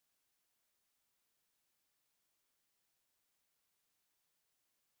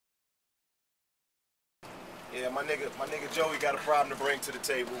Yeah, my nigga Joey got a problem to bring to the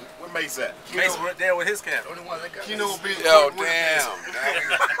table. Where Mase at? Mase right there with his camera. Yo, damn.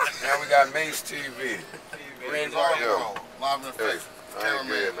 Now we got Mase TV. Red Yo. Live in the face. I ain't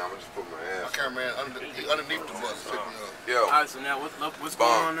good now. I'm just put my ass. My cameraman underneath the bus. Yo. Alright, so now what's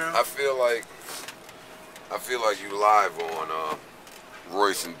going on now? I feel like you live on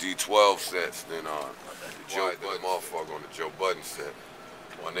Royce and D12 sets than Joe Budden motherfucker on the Joe Budden set.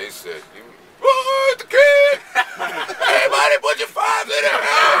 When they said, "Oh, the kid! Everybody put your fives in the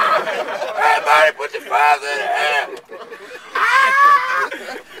air! Everybody put your fives in the air!"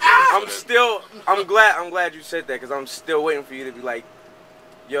 I'm glad you said that, because I'm still waiting for you to be like,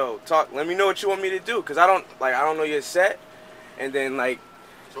 yo, let me know what you want me to do, because I don't know your set, and then like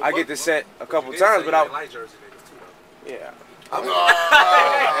so I get the set a couple times, but I Jersey niggas too, though. Yeah.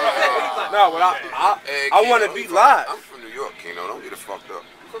 No, but I want to be live. I'm from New York, Keno. Don't get it fucked up.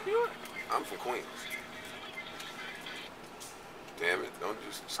 From New York? I'm from Queens. Damn it! Don't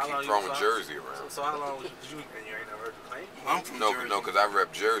just keep throwing Jersey around. So how long was you and you ain't never heard the claim? I'm from Jersey. No, because I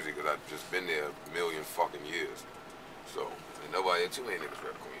rep Jersey, because I've just been there a million fucking years. So, and nobody, too many niggas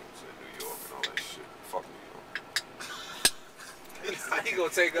rep Queens and New York and all that shit. Fuck New York. How you gonna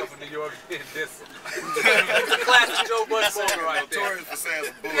take up for New York and this? Classic Joe Budden moment right there. Notorious for saying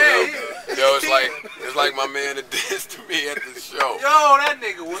some bullshit. Yo, it's like my man that dissed me at the show. Yo, that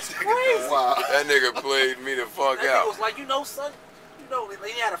nigga was crazy. Wow. That nigga played me the fuck that out. Nigga was like, son,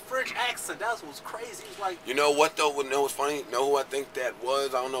 he had a French accent. That was crazy. He was like, you know what though? You know what's funny? You know who I think that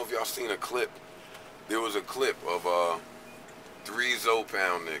was? I don't know if y'all seen a clip. There was a clip of 3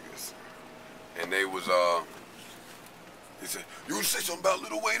 Zopound niggas, and they was he said, "You say something about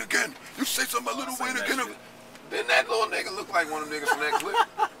Lil Wayne again? You say something about Lil Wayne again?" Then that little nigga looked like one of them niggas from that clip.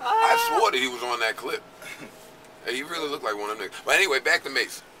 I swore that he was on that clip. Hey, he really looked like one of them niggas. But anyway, back to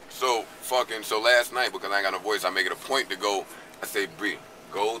Mase. So last night, because I ain't got no voice, I make it a point to go. I say, Bree,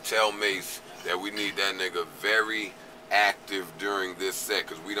 go tell Mase that we need that nigga very active during this set,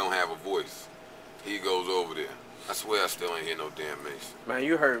 because we don't have a voice. He goes over there. I swear I still ain't hear no damn Mase. Man,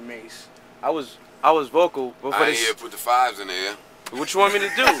 you heard Mase. I was vocal before I ain't here put the 5s in the air. What you want me to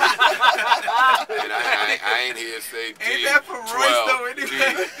do? And I ain't here to say D, ain't that for Royce though,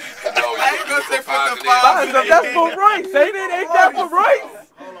 anyway? No, I ain't gonna say put the 5s in. That's for Royce, ain't it? Ain't that for Royce?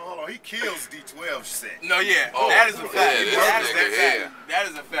 Hold on. He kills D12 set. no, yeah, Oh, that is a fact. yeah, That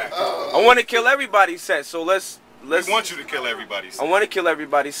is a fact. I want to kill everybody's set, so let's. We want you to kill everybody's set. I want to kill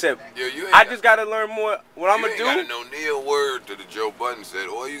everybody's set. Yo, I just gotta learn more. What I'm gonna do? You ain't gotta know near word to the Joe Budden said.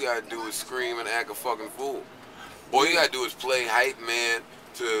 All you gotta do is scream and act a fucking fool. All you gotta do is play hype man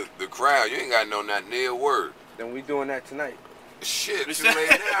to the crowd. You ain't gotta know not near word. Then we doing that tonight. Shit, too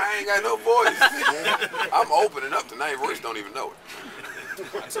late now. I ain't got no voice. I'm opening up tonight. Royce don't even know it.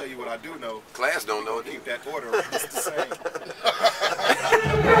 I tell you what I do know. Class don't know it Keep either. that order. It's the same.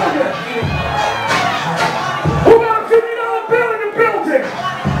 Who got a $50 bill in the building?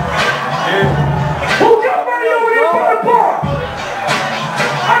 Who got money over there for the bar? I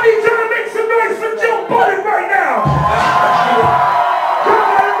need you to make some noise for Joe Budden right now. Y'all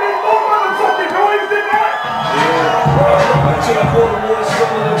gotta make more motherfucking noise than that.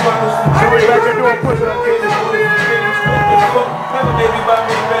 I need you to make some noise over there. Baby, by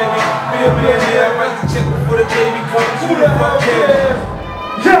me, baby. I rest the chick before the baby comes. Who the fuck cares?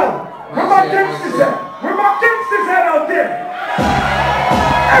 Yo, where my gangsters at? Where my gangsters at out there?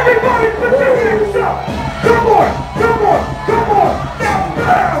 Everybody put your hands up. Come on, come on, come on. Now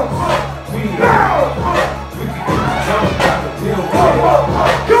bounce, bounce. Come on, come on,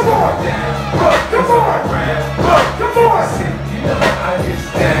 come on. I get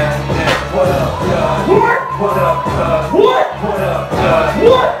down. What up, blood? What? What up, blood? What? What up, blood?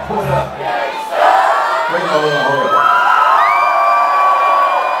 What? What up? Wait, hold on.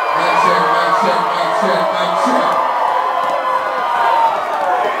 Mic check.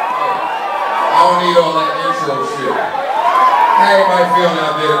 I don't need all that intro shit. How everybody feeling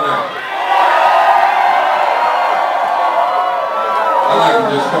out there tonight? I like to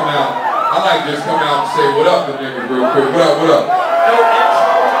just come out and say what up to niggas real quick. What up, what up?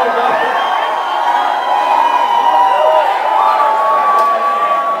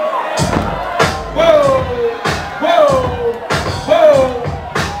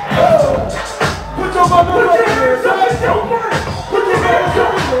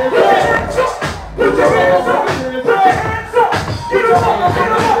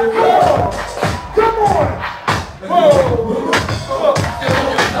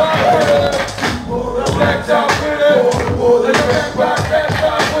 Back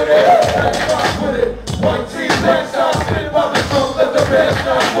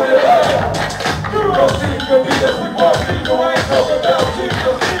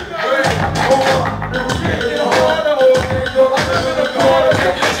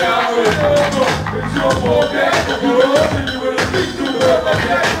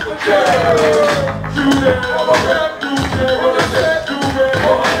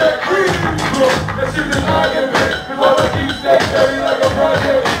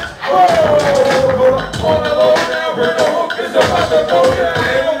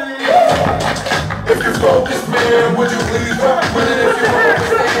If you focus, man, would you please rock with it? If you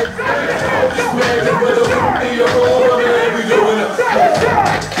focus, man, then with a be a roller, man, we doing it.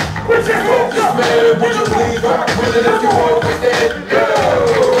 If you focus, man, would you please rock with it? If you focus, then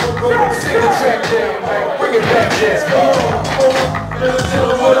sing the track down, man, bring it back, yes, go.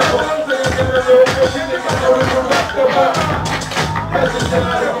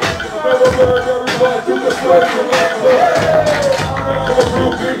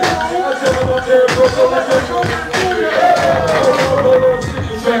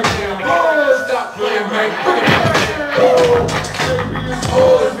 Stop playing, man.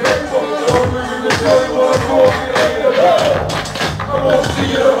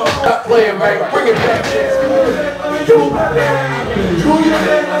 Stop playing, man. Bring it back. Let me do my thing. Do your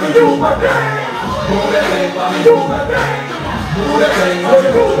thing. Let me do my thing. Do that thing. Let me do my thing. Do that thing. Let me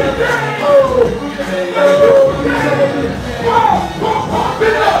do my thing. Pump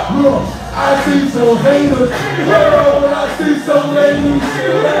it up. I see some haters, girl, I see some ladies,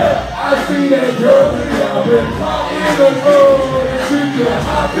 I see that girl out in the road, and she can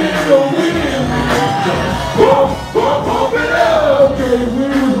hop in the wind. Pump it up. Okay, we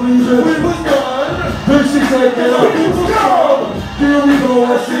was leaving, we was done. Then she said, get up, people go. Here we go, I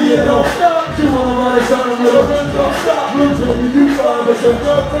see it, don't stop. She wanna ride something with her friends, don't stop. Look at me, you find us a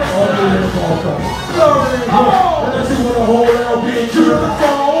girlfriend. Oh, yeah, come on. And then she wanna hold out, being true to the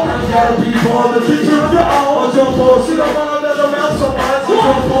phone. Gotta be born to teach you your own. Jump on, she don't wanna let them out so much.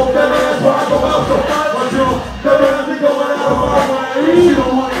 Jump on, better ass rock them out so much. Better have me going out of our way. She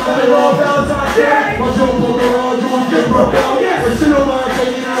don't want to let it all Valentine's Day. My jump on the road, you won't get broke out. And she don't mind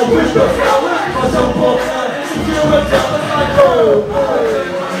taking out with the flower. My jump on that, and she feel like jealous like, oh.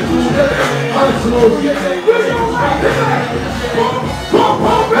 I'm slow, get that.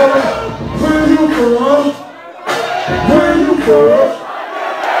 Where you from? Where you from?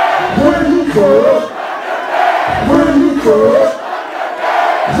 Where you from? Where you from?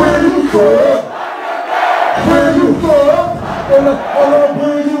 Where you from? Where you from?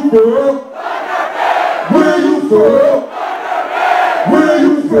 Where you from? Where you from?